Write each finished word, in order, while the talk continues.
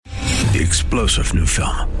The explosive new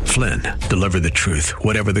film, Flynn, deliver the truth,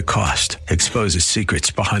 whatever the cost, exposes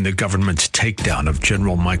secrets behind the government's takedown of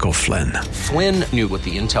General Michael Flynn. Flynn knew what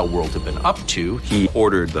the intel world had been up to. He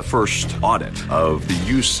ordered the first audit of the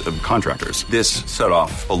use of contractors. This set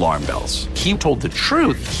off alarm bells. He told the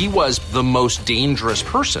truth. He was the most dangerous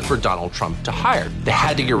person for Donald Trump to hire. They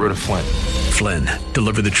had to get rid of Flynn. Flynn,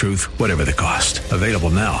 deliver the truth, whatever the cost. Available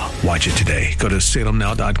now. Watch it today. Go to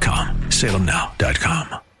salemnow.com.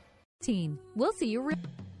 salemnow.com. We'll see you.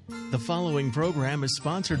 The following program is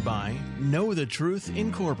sponsored by Know the Truth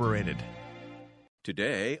Incorporated.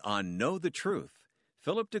 Today on Know the Truth,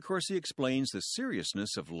 Philip DeCourcy explains the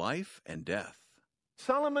seriousness of life and death.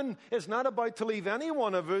 Solomon is not about to leave any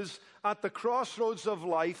one of us at the crossroads of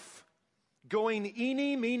life going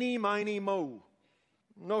eeny, meeny, miny, mo.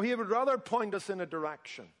 No, he would rather point us in a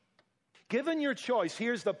direction. Given your choice,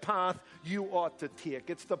 here's the path you ought to take.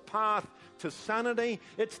 It's the path to sanity.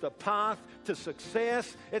 It's the path to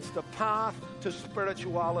success. It's the path to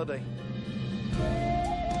spirituality.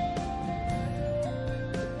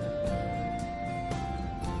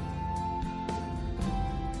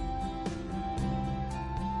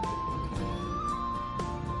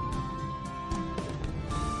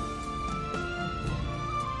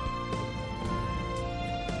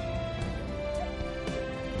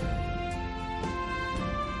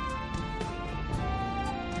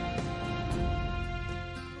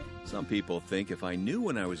 Some people think if I knew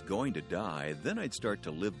when I was going to die, then I'd start to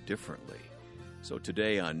live differently. So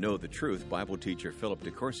today on Know the Truth, Bible teacher Philip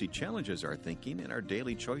DeCourcy challenges our thinking and our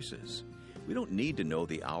daily choices. We don't need to know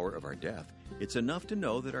the hour of our death. It's enough to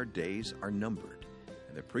know that our days are numbered.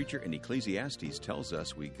 And the preacher in Ecclesiastes tells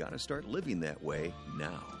us we got to start living that way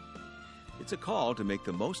now. It's a call to make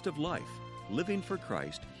the most of life, living for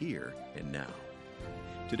Christ here and now.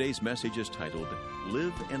 Today's message is titled,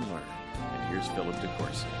 Live and Learn. And here's Philip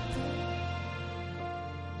DeCourcy.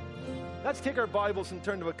 Let's take our Bibles and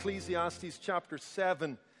turn to Ecclesiastes chapter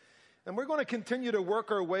 7. And we're going to continue to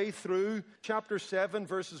work our way through chapter 7,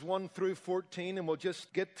 verses 1 through 14, and we'll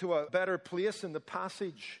just get to a better place in the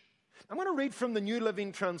passage. I'm going to read from the New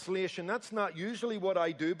Living Translation. That's not usually what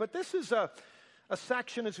I do, but this is a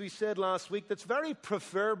section, as we said last week, that's very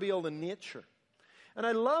proverbial in nature. And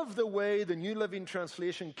I love the way the New Living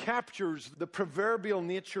Translation captures the proverbial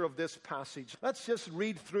nature of this passage. Let's just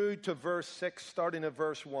read through to verse 6, starting at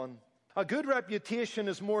verse 1. A good reputation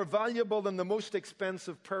is more valuable than the most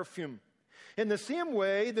expensive perfume. In the same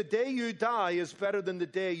way, the day you die is better than the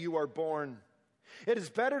day you are born. It is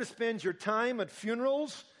better to spend your time at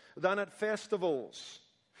funerals than at festivals.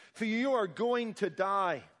 For you are going to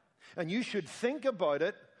die, and you should think about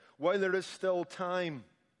it while there is still time.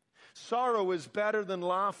 Sorrow is better than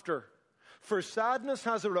laughter, for sadness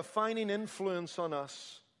has a refining influence on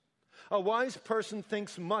us. A wise person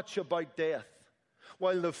thinks much about death,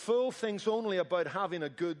 while the fool thinks only about having a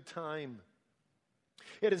good time.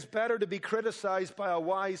 It is better to be criticized by a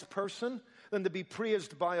wise person than to be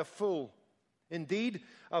praised by a fool. Indeed,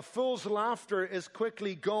 a fool's laughter is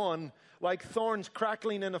quickly gone, like thorns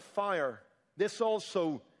crackling in a fire. This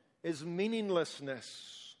also is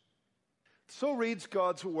meaninglessness. So reads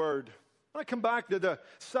God's word. I come back to the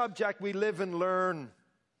subject, we live and learn.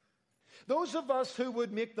 Those of us who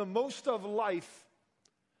would make the most of life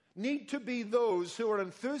need to be those who are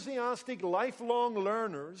enthusiastic, lifelong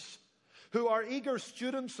learners, who are eager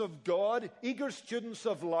students of God, eager students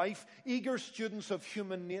of life, eager students of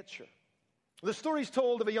human nature. The story's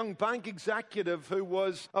told of a young bank executive who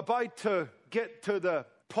was about to get to the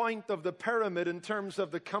point of the pyramid in terms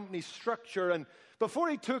of the company structure, and before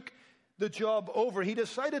he took the job over, he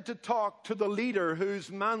decided to talk to the leader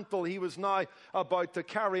whose mantle he was now about to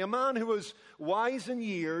carry, a man who was wise in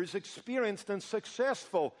years, experienced and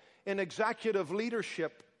successful in executive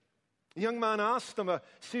leadership. The young man asked him a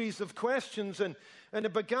series of questions, and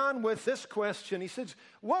it began with this question. He says,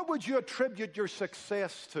 what would you attribute your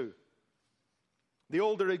success to? The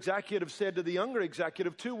older executive said to the younger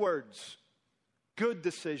executive 2 words, good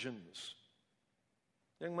decisions.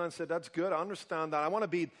 The young man said, that's good, I understand that. I want to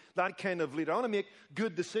be that kind of leader. I want to make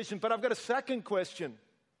good decisions. But I've got a second question.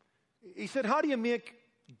 He said, how do you make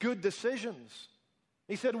good decisions?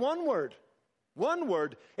 He said, one word,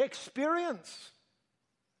 experience.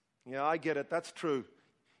 Yeah, I get it, that's true.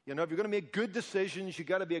 You know, if you're going to make good decisions, you've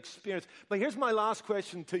got to be experienced. But here's my last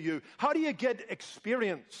question to you. How do you get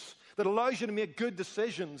experience that allows you to make good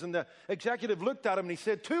decisions? And the executive looked at him and he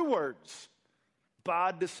said 2 words,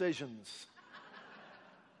 bad decisions.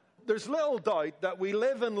 There's little doubt that we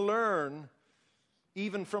live and learn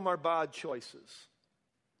even from our bad choices.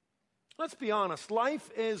 Let's be honest.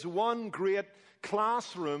 Life is one great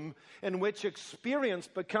classroom in which experience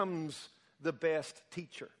becomes the best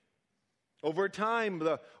teacher. Over time,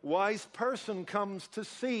 the wise person comes to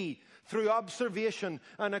see through observation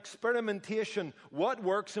and experimentation what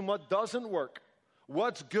works and what doesn't work,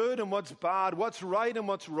 what's good and what's bad, what's right and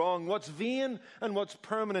what's wrong, what's vain and what's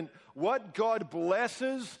permanent, what God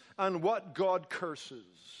blesses and what God curses.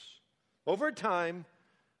 Over time,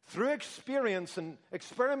 through experience and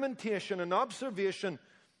experimentation and observation,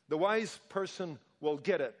 the wise person will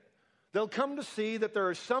get it. They'll come to see that there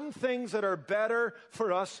are some things that are better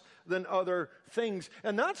for us than other things.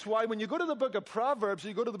 And that's why when you go to the book of Proverbs,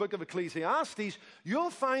 you go to the book of Ecclesiastes, you'll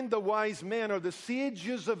find the wise men or the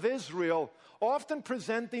sages of Israel often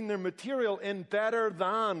presenting their material in better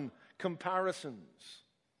than comparisons.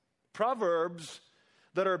 Proverbs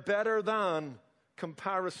that are better than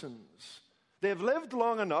comparisons. They've lived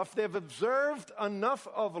long enough, they've observed enough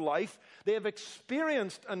of life, they have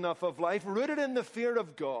experienced enough of life, rooted in the fear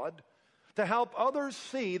of God, to help others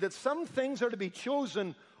see that some things are to be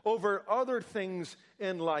chosen over other things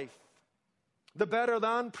in life. The better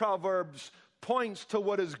than Proverbs points to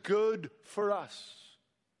what is good for us.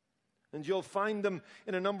 And you'll find them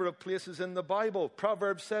in a number of places in the Bible.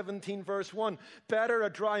 Proverbs 17 verse 1, better a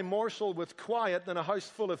dry morsel with quiet than a house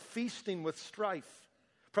full of feasting with strife.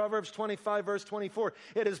 Proverbs 25 verse 24,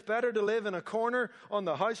 it is better to live in a corner on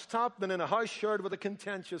the housetop than in a house shared with a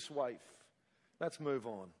contentious wife. Let's move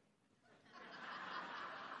on.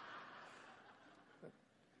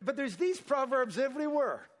 But there's these proverbs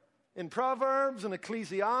everywhere, in Proverbs and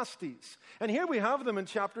Ecclesiastes. And here we have them in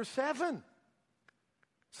chapter 7.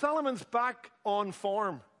 Solomon's back on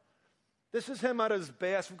form. This is him at his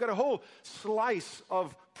best. We've got a whole slice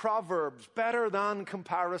of proverbs, better than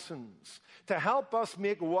comparisons, to help us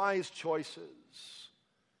make wise choices.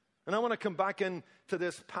 And I want to come back into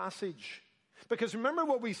this passage. Because remember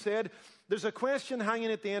what we said, there's a question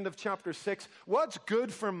hanging at the end of chapter 6. What's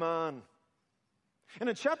good for man? And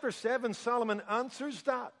in chapter 7, Solomon answers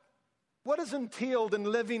that. What is entailed in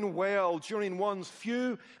living well during one's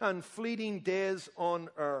few and fleeting days on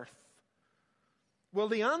earth? Well,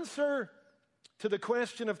 the answer to the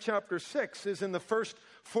question of chapter 6 is in the first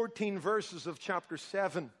 14 verses of chapter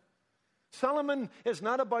 7. Solomon is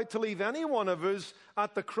not about to leave any one of us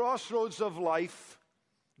at the crossroads of life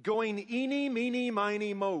going eeny, meeny,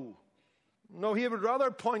 miny, mo. No, he would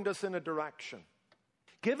rather point us in a direction.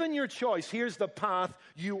 Given your choice, here's the path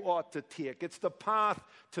you ought to take. It's the path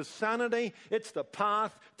to sanity. It's the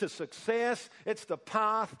path to success. It's the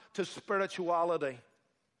path to spirituality.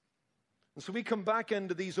 And so we come back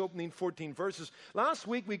into these opening 14 verses. Last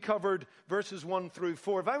week we covered verses 1 through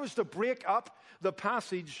 4. If I was to break up the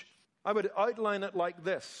passage, I would outline it like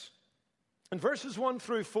this. In verses 1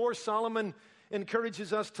 through 4, Solomon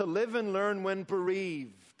encourages us to live and learn when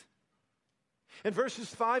bereaved. In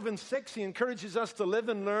verses 5 and 6, he encourages us to live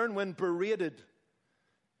and learn when berated.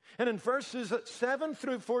 And in verses 7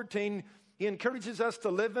 through 14, he encourages us to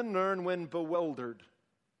live and learn when bewildered.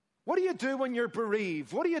 What do you do when you're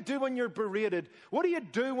bereaved? What do you do when you're berated? What do you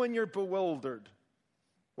do when you're bewildered?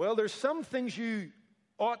 Well, there's some things you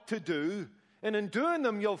ought to do, and in doing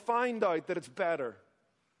them, you'll find out that it's better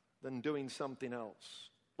than doing something else.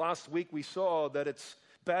 Last week, we saw that it's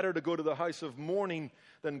better to go to the house of mourning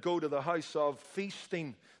than go to the house of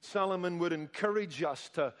feasting. Solomon would encourage us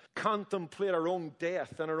to contemplate our own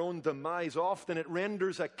death and our own demise. Often it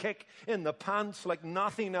renders a kick in the pants like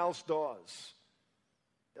nothing else does.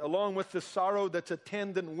 Along with the sorrow that's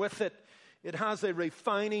attendant with it, it has a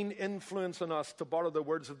refining influence on us, to borrow the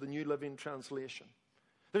words of the New Living Translation.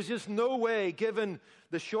 There's just no way, given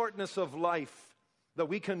the shortness of life, that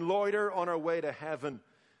we can loiter on our way to heaven.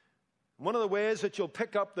 One of the ways that you'll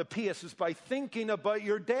pick up the pace is by thinking about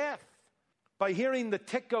your death, by hearing the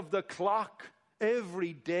tick of the clock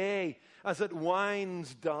every day as it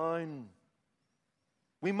winds down.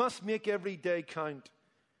 We must make every day count.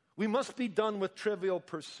 We must be done with trivial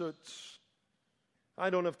pursuits.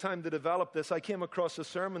 I don't have time to develop this. I came across a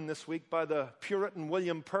sermon this week by the Puritan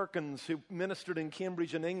William Perkins, who ministered in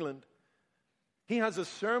Cambridge in England. He has a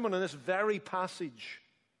sermon on this very passage.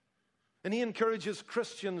 And he encourages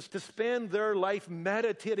Christians to spend their life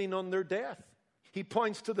meditating on their death. He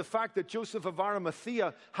points to the fact that Joseph of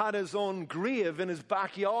Arimathea had his own grave in his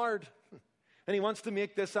backyard. And he wants to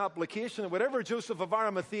make this application. Whatever Joseph of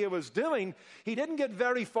Arimathea was doing, he didn't get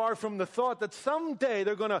very far from the thought that someday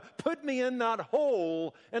they're going to put me in that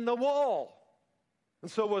hole in the wall.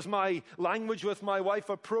 And so was my language with my wife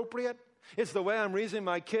appropriate? Is the way I'm raising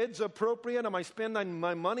my kids appropriate? Am I spending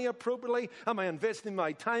my money appropriately? Am I investing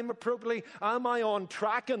my time appropriately? Am I on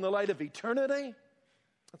track in the light of eternity?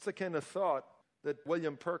 That's the kind of thought that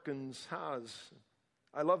William Perkins has.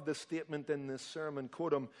 I love this statement in this sermon.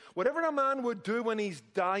 Quote him, "Whatever a man would do when he's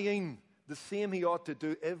dying, the same he ought to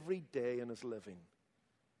do every day in his living."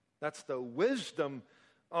 That's the wisdom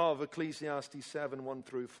of Ecclesiastes 7, 1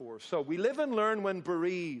 through 4. So we live and learn when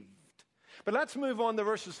bereaved. But let's move on to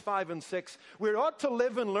verses 5 and 6. We ought to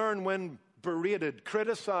live and learn when berated,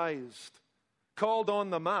 criticized, called on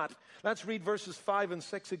the mat. Let's read verses 5 and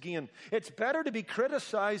 6 again. "It's better to be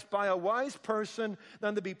criticized by a wise person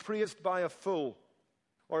than to be praised by a fool."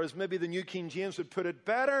 Or as maybe the New King James would put it,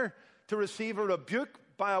 "Better to receive a rebuke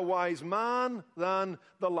by a wise man than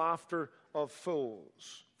the laughter of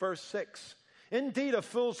fools." Verse 6, "Indeed, a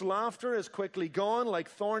fool's laughter is quickly gone, like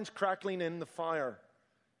thorns crackling in the fire.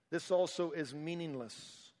 This also is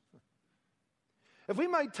meaningless." If we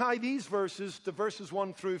might tie these verses to verses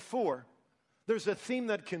 1 through 4, there's a theme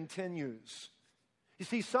that continues. You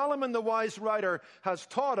see, Solomon, the wise writer, has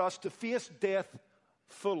taught us to face death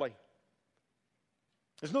fully.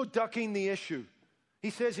 There's no ducking the issue.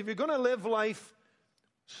 He says if you're going to live life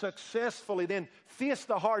successfully, then face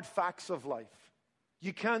the hard facts of life.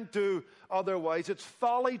 You can't do otherwise. It's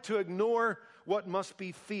folly to ignore what must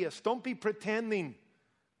be faced. Don't be pretending.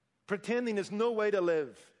 Pretending is no way to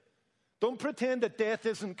live. Don't pretend that death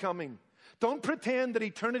isn't coming. Don't pretend that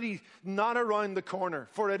eternity's not around the corner,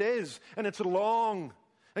 for it is, and it's long,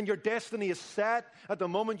 and your destiny is set at the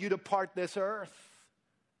moment you depart this earth.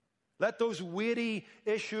 Let those weighty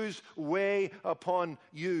issues weigh upon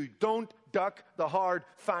you. Don't duck the hard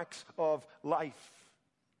facts of life.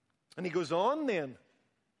 And he goes on then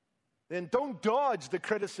don't dodge the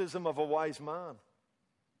criticism of a wise man.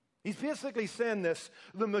 He's basically saying this: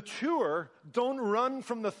 the mature don't run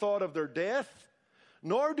from the thought of their death,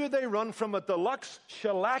 nor do they run from a deluxe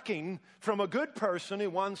shellacking from a good person who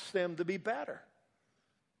wants them to be better.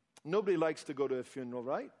 Nobody likes to go to a funeral,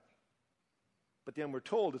 right? But then we're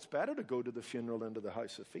told it's better to go to the funeral than to the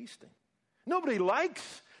house of feasting. Nobody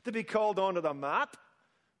likes to be called onto the mat,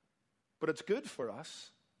 but it's good for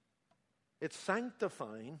us. It's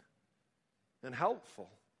sanctifying and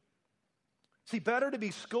helpful. See, better to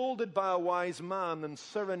be scolded by a wise man than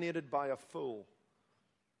serenaded by a fool.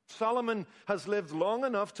 Solomon has lived long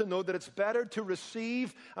enough to know that it's better to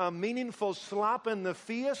receive a meaningful slap in the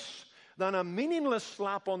face than a meaningless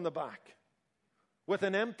slap on the back with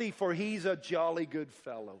an empty "for he's a jolly good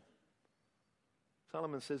fellow."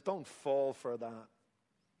 Solomon says, don't fall for that.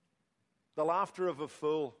 The laughter of a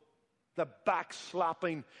fool, the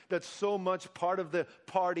backslapping that's so much part of the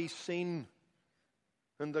party scene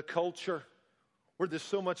and the culture where there's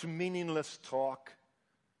so much meaningless talk,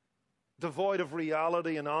 devoid of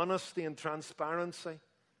reality and honesty and transparency.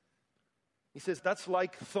 He says that's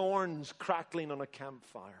like thorns crackling on a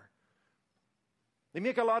campfire. They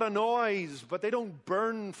make a lot of noise, but they don't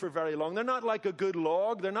burn for very long. They're not like a good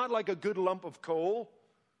log. They're not like a good lump of coal.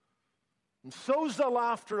 And so's the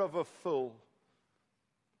laughter of a fool.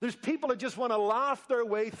 There's people that just want to laugh their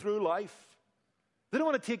way through life. They don't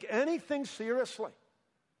want to take anything seriously.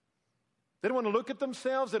 They don't want to look at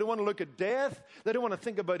themselves. They don't want to look at death. They don't want to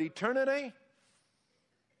think about eternity.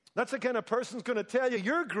 That's the kind of person who's going to tell you,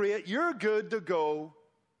 you're great, you're good to go.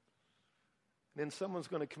 And then someone's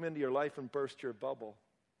going to come into your life and burst your bubble.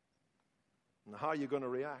 And how are you going to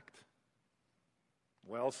react?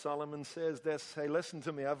 Well, Solomon says this, hey, listen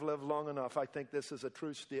to me, I've lived long enough. I think this is a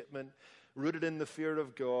true statement, rooted in the fear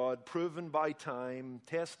of God, proven by time,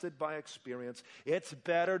 tested by experience. It's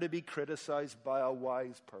better to be criticized by a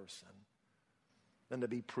wise person than to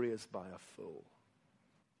be praised by a fool.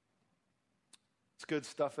 It's good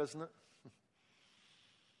stuff, isn't it?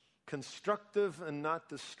 Constructive and not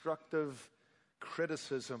destructive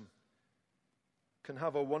criticism can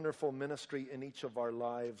have a wonderful ministry in each of our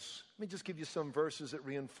lives. Let me just give you some verses that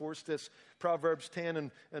reinforce this. Proverbs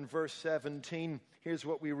 10 and verse 17. Here's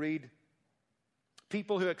what we read.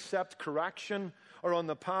 People who accept correction are on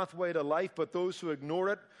the pathway to life, but those who ignore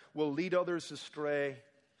it will lead others astray.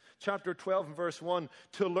 Chapter 12 and verse 1.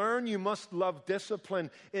 To learn, you must love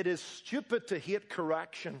discipline. It is stupid to hate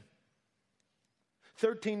correction.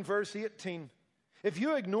 13 verse 18. If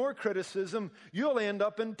you ignore criticism, you'll end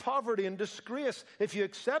up in poverty and disgrace. If you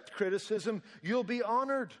accept criticism, you'll be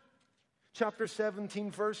honored. Chapter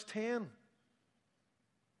 17, verse 10.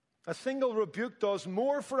 A single rebuke does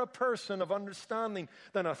more for a person of understanding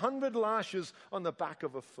than 100 lashes on the back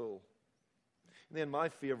of a fool. And then my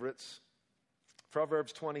favorites,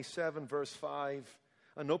 Proverbs 27, verse 5.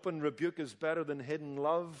 An open rebuke is better than hidden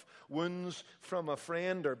love. Wounds from a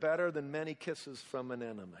friend are better than many kisses from an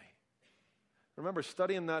enemy. I remember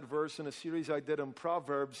studying that verse in a series I did on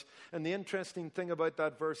Proverbs, and the interesting thing about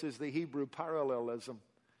that verse is the Hebrew parallelism.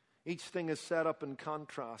 Each thing is set up in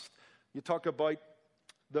contrast. You talk about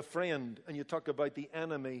the friend, and you talk about the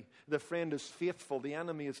enemy. The friend is faithful. The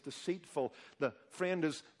enemy is deceitful. The friend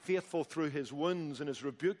is faithful through his wounds and his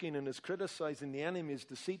rebuking and his criticizing. The enemy is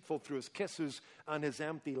deceitful through his kisses and his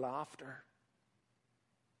empty laughter.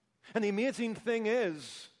 And the amazing thing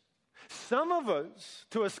is, some of us,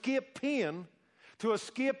 to escape pain, to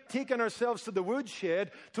escape taking ourselves to the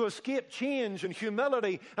woodshed, to escape change and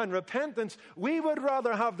humility and repentance, we would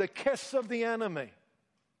rather have the kiss of the enemy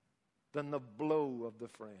than the blow of the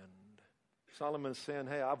friend. Solomon's saying,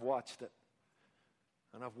 hey, I've watched it.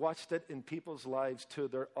 And I've watched it in people's lives to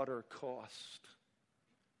their utter cost.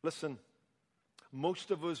 Listen,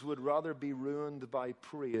 most of us would rather be ruined by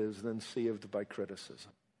praise than saved by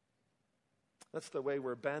criticism. That's the way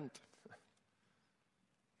we're bent.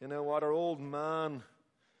 You know what? Our old man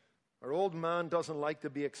doesn't like to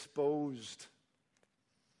be exposed.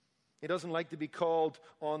 He doesn't like to be called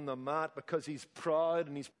on the mat because he's proud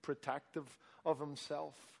and he's protective of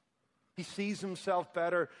himself. He sees himself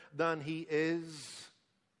better than he is.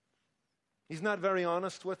 He's not very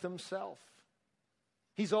honest with himself.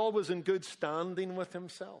 He's always in good standing with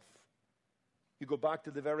himself. You go back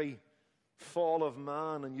to the very fall of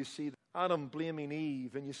man and you see Adam blaming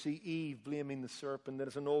Eve, and you see Eve blaming the serpent. And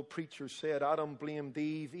as an old preacher said, Adam blamed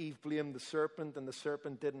Eve blamed the serpent, and the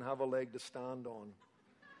serpent didn't have a leg to stand on.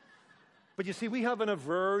 But you see, we have an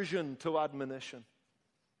aversion to admonition,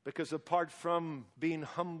 because apart from being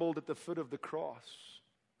humbled at the foot of the cross,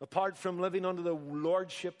 apart from living under the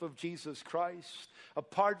lordship of Jesus Christ,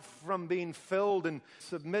 apart from being filled and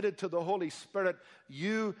submitted to the Holy Spirit,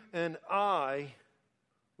 you and I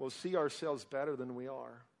will see ourselves better than we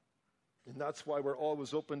are. And that's why we're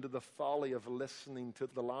always open to the folly of listening to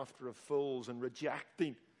the laughter of fools and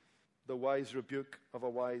rejecting the wise rebuke of a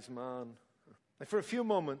wise man. And for a few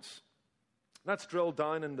moments, let's drill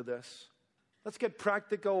down into this. Let's get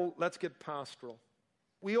practical. Let's get pastoral.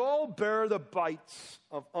 We all bear the bites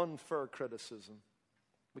of unfair criticism.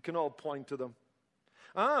 We can all point to them.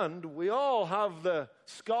 And we all have the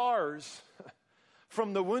scars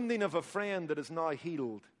from the wounding of a friend that is now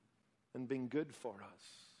healed and been good for us.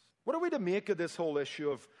 What are we to make of this whole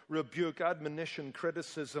issue of rebuke, admonition,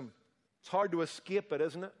 criticism? It's hard to escape it,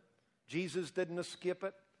 isn't it? Jesus didn't escape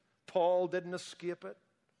it. Paul didn't escape it.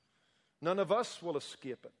 None of us will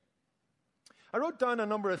escape it. I wrote down a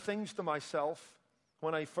number of things to myself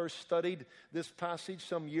when I first studied this passage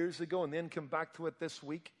some years ago and then come back to it this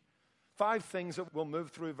week. 5 things that we'll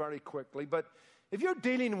move through very quickly. But if you're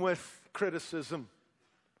dealing with criticism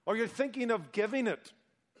or you're thinking of giving it,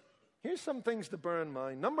 here's some things to bear in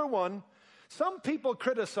mind. Number 1, some people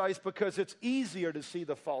criticize because it's easier to see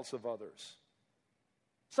the faults of others.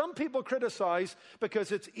 Some people criticize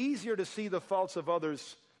because it's easier to see the faults of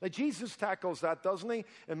others. Now, Jesus tackles that, doesn't he?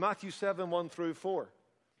 In Matthew 7, 1 through 4.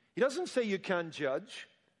 He doesn't say you can't judge,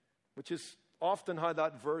 which is often how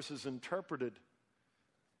that verse is interpreted.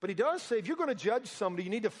 But he does say if you're going to judge somebody, you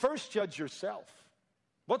need to first judge yourself.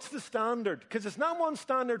 What's the standard? Because it's not one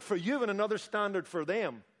standard for you and another standard for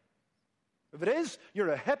them. If it is, you're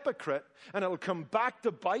a hypocrite, and it'll come back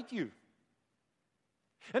to bite you.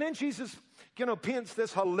 And then Jesus, paints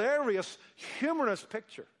this hilarious, humorous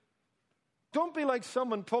picture. Don't be like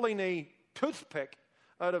someone pulling a toothpick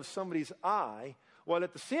out of somebody's eye, while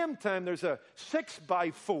at the same time there's a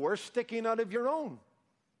 6x4 sticking out of your own.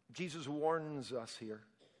 Jesus warns us here.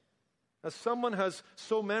 As someone has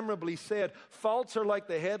so memorably said, faults are like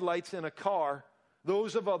the headlights in a car.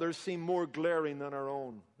 Those of others seem more glaring than our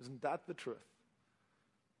own. Isn't that the truth?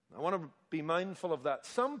 I want to be mindful of that.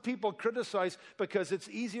 Some people criticize because it's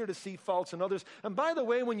easier to see faults in others. And by the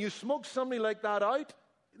way, when you smoke somebody like that out,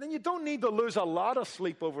 then you don't need to lose a lot of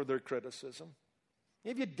sleep over their criticism.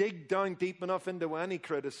 If you dig down deep enough into any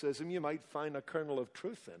criticism, you might find a kernel of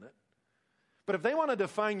truth in it. But if they want to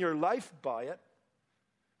define your life by it,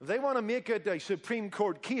 if they want to make it a Supreme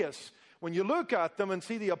Court case, when you look at them and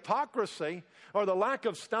see the hypocrisy or the lack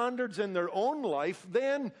of standards in their own life,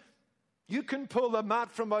 then you can pull the mat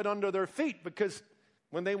from out under their feet, because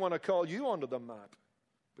when they want to call you onto the mat.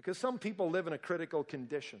 Because some people live in a critical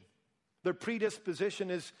condition. Their predisposition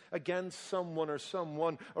is against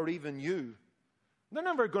someone or even you. They're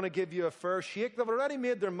never going to give you a fair shake. They've already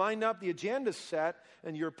made their mind up. The agenda's set,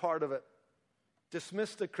 and you're part of it.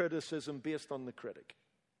 Dismiss the criticism based on the critic.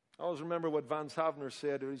 I always remember what Vance Havner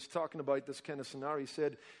said. He was talking about this kind of scenario. He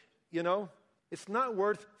said, it's not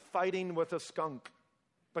worth fighting with a skunk,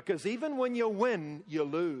 because even when you win, you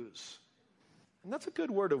lose. And that's a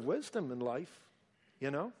good word of wisdom in life.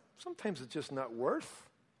 Sometimes it's just not worth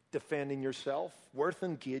defending yourself, worth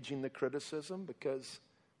engaging the criticism, because,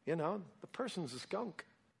 the person's a skunk.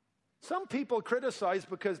 Some people criticize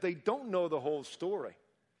because they don't know the whole story.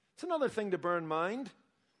 It's another thing to bear in mind.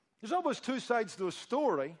 There's always two sides to a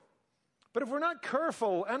story. But if we're not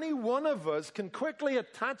careful, any one of us can quickly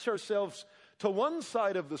attach ourselves to one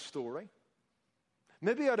side of the story,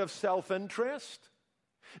 maybe out of self-interest,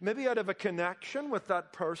 maybe out of a connection with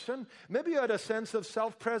that person, maybe out of a sense of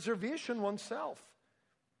self-preservation oneself.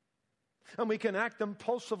 And we can act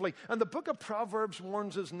impulsively. And the book of Proverbs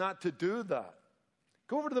warns us not to do that.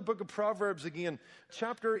 Go over to the book of Proverbs again,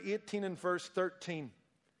 chapter 18 and verse 13.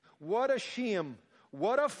 What a shame,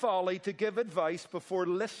 what a folly to give advice before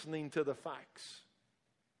listening to the facts.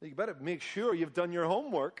 You better make sure you've done your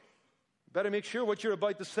homework. You better make sure what you're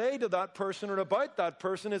about to say to that person or about that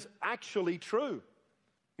person is actually true.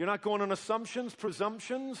 You're not going on assumptions,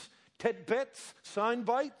 presumptions, tidbits, sound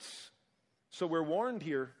bites. So we're warned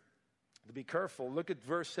here to be careful. Look at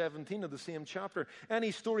verse 17 of the same chapter.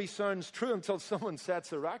 Any story sounds true until someone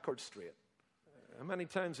sets a record straight. How many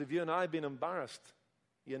times have you and I been embarrassed,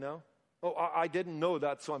 you know? Oh, I didn't know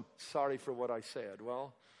that, so I'm sorry for what I said.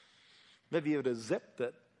 Well, maybe you would have zipped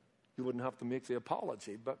it. You wouldn't have to make the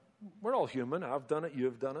apology. But we're all human. I've done it.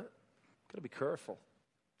 You've done it. Got to be careful.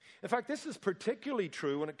 In fact, this is particularly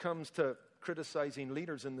true when it comes to criticizing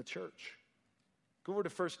leaders in the church. Go over to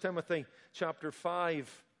 1 Timothy chapter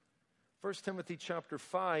 5. 1 Timothy chapter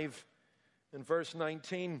 5 and verse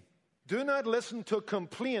 19. Do not listen to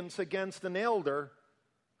complaints against an elder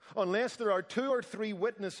unless there are 2 or 3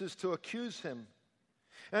 witnesses to accuse him.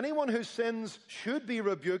 Anyone who sins should be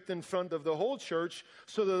rebuked in front of the whole church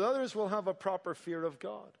so that others will have a proper fear of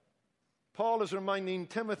God. Paul is reminding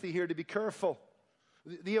Timothy here to be careful.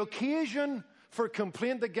 The occasion for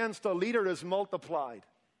complaint against a leader is multiplied.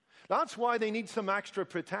 That's why they need some extra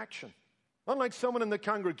protection. Unlike someone in the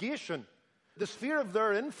congregation, the sphere of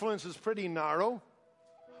their influence is pretty narrow,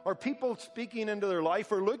 or people speaking into their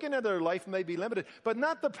life or looking at their life may be limited, but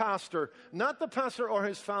not the pastor or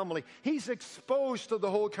his family. He's exposed to the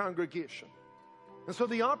whole congregation. And so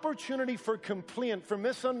the opportunity for complaint, for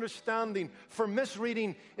misunderstanding, for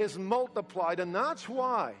misreading is multiplied, and that's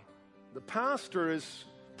why the pastor is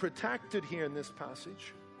protected here in this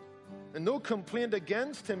passage. And no complaint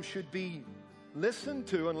against him should be listened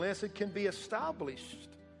to unless it can be established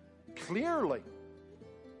clearly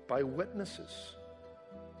by witnesses.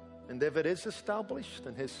 And if it is established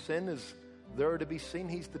and his sin is there to be seen,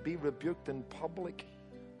 he's to be rebuked in public.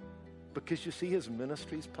 Because you see, his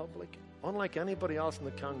ministry is public. Unlike anybody else in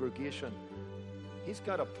the congregation, he's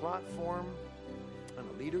got a platform and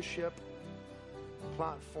a leadership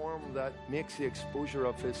platform that makes the exposure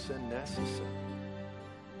of his sin necessary.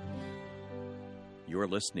 You're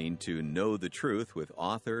listening to Know the Truth with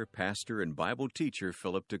author, pastor, and Bible teacher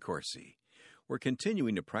Philip DeCourcy. We're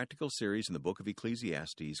continuing a practical series in the book of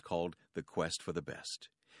Ecclesiastes called The Quest for the Best.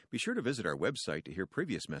 Be sure to visit our website to hear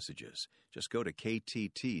previous messages. Just go to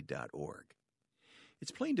ktt.org.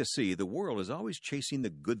 It's plain to see the world is always chasing the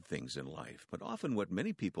good things in life, but often what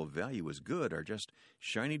many people value as good are just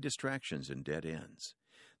shiny distractions and dead ends.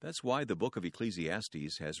 That's why the book of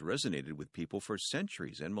Ecclesiastes has resonated with people for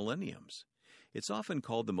centuries and millenniums. It's often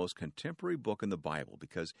called the most contemporary book in the Bible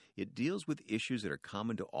because it deals with issues that are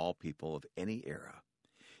common to all people of any era.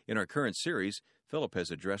 In our current series, Philip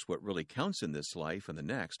has addressed what really counts in this life and the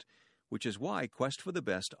next, which is why Quest for the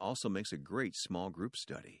Best also makes a great small group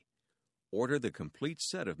study. Order the complete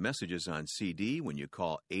set of messages on CD when you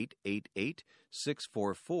call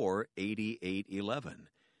 888-644-8811,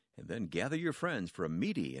 and then gather your friends for a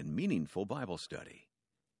meaty and meaningful Bible study.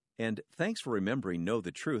 And thanks for remembering Know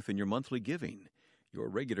the Truth in your monthly giving. Your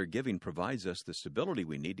regular giving provides us the stability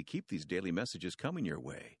we need to keep these daily messages coming your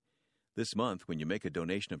way. This month, when you make a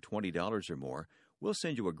donation of $20 or more, we'll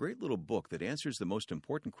send you a great little book that answers the most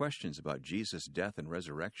important questions about Jesus' death and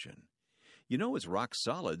resurrection. You know it's rock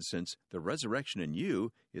solid since The Resurrection in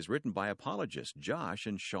You is written by apologists Josh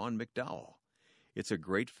and Sean McDowell. It's a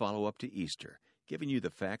great follow-up to Easter, giving you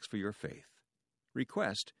the facts for your faith.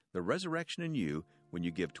 Request The Resurrection in You when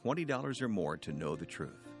you give $20 or more to Know the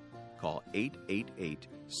Truth. Call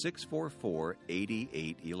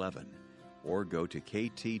 888-644-8811 or go to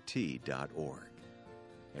ktt.org.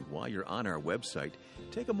 And while you're on our website,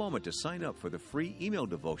 take a moment to sign up for the free email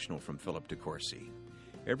devotional from Philip DeCourcy.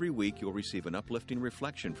 Every week you'll receive an uplifting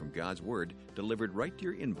reflection from God's Word delivered right to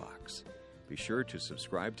your inbox. Be sure to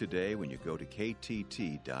subscribe today when you go to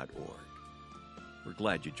ktt.org. We're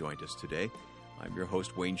glad you joined us today. I'm your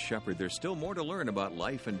host, Wayne Shepherd. There's still more to learn about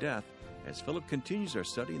life and death as Philip continues our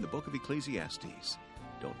study in the book of Ecclesiastes.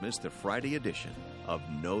 Don't miss the Friday edition of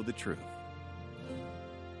Know the Truth.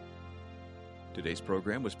 Today's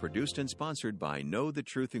program was produced and sponsored by Know the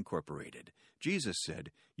Truth Incorporated. Jesus said,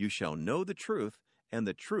 "You shall know the truth, and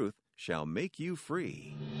the truth shall make you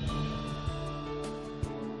free."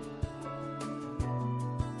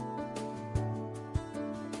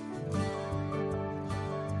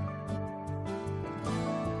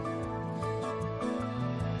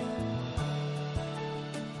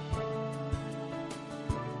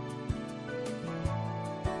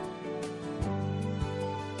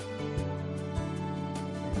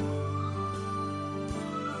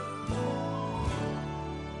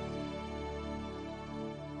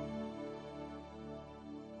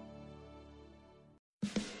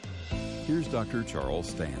 Here's Dr. Charles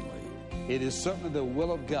Stanley. It is certainly the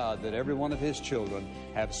will of God that every one of His children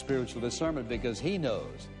have spiritual discernment, because He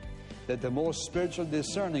knows that the more spiritually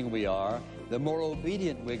discerning we are, the more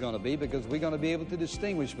obedient we're going to be, because we're going to be able to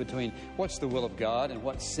distinguish between what's the will of God and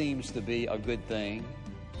what seems to be a good thing.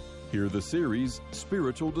 Hear the series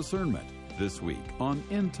Spiritual Discernment this week on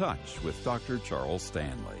In Touch with Dr. Charles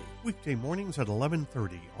Stanley. Weekday mornings at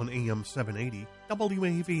 11:30 on AM 780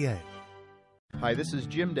 WAVA. Hi, this is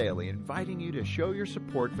Jim Daly, inviting you to show your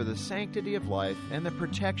support for the sanctity of life and the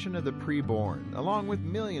protection of the preborn, along with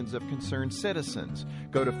millions of concerned citizens.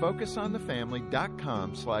 Go to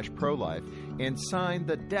focusonthefamily.com/pro-life and sign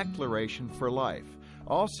the Declaration for Life.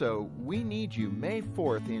 Also, we need you May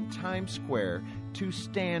 4th in Times Square to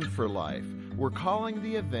stand for life. We're calling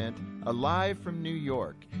the event Alive from New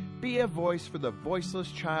York. Be a voice for the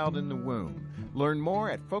voiceless child in the womb. Learn more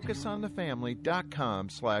at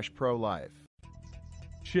focusonthefamily.com/pro-life.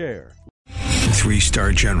 Share.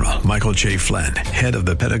 3-star General Michael J. Flynn, head of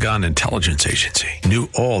the Pentagon Intelligence Agency, knew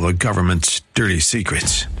all the government's dirty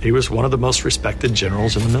secrets. He was one of the most respected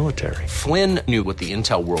generals in the military. Flynn knew what the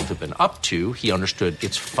intel world had been up to. He understood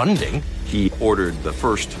its funding. He ordered the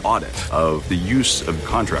first audit of the use of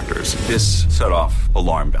contractors. This set off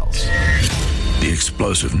alarm bells. The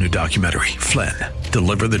explosive new documentary, Flynn,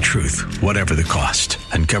 Deliver the Truth, Whatever the Cost,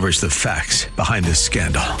 uncovers the facts behind this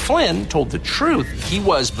scandal. Flynn told the truth. He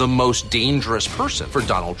was the most dangerous person for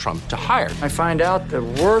Donald Trump to hire. I find out the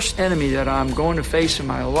worst enemy that I'm going to face in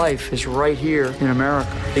my life is right here in America.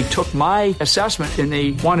 They took my assessment and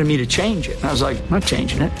they wanted me to change it. And I was like, I'm not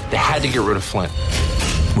changing it. They had to get rid of Flynn.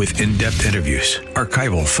 With in-depth interviews,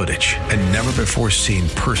 archival footage, and never-before-seen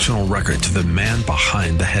personal records of the man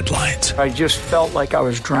behind the headlines. I just felt like I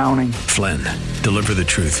was drowning. Flynn, Deliver the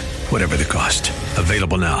Truth, Whatever the Cost.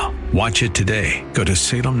 Available now. Watch it today. Go to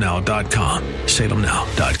salemnow.com.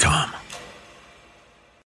 salemnow.com.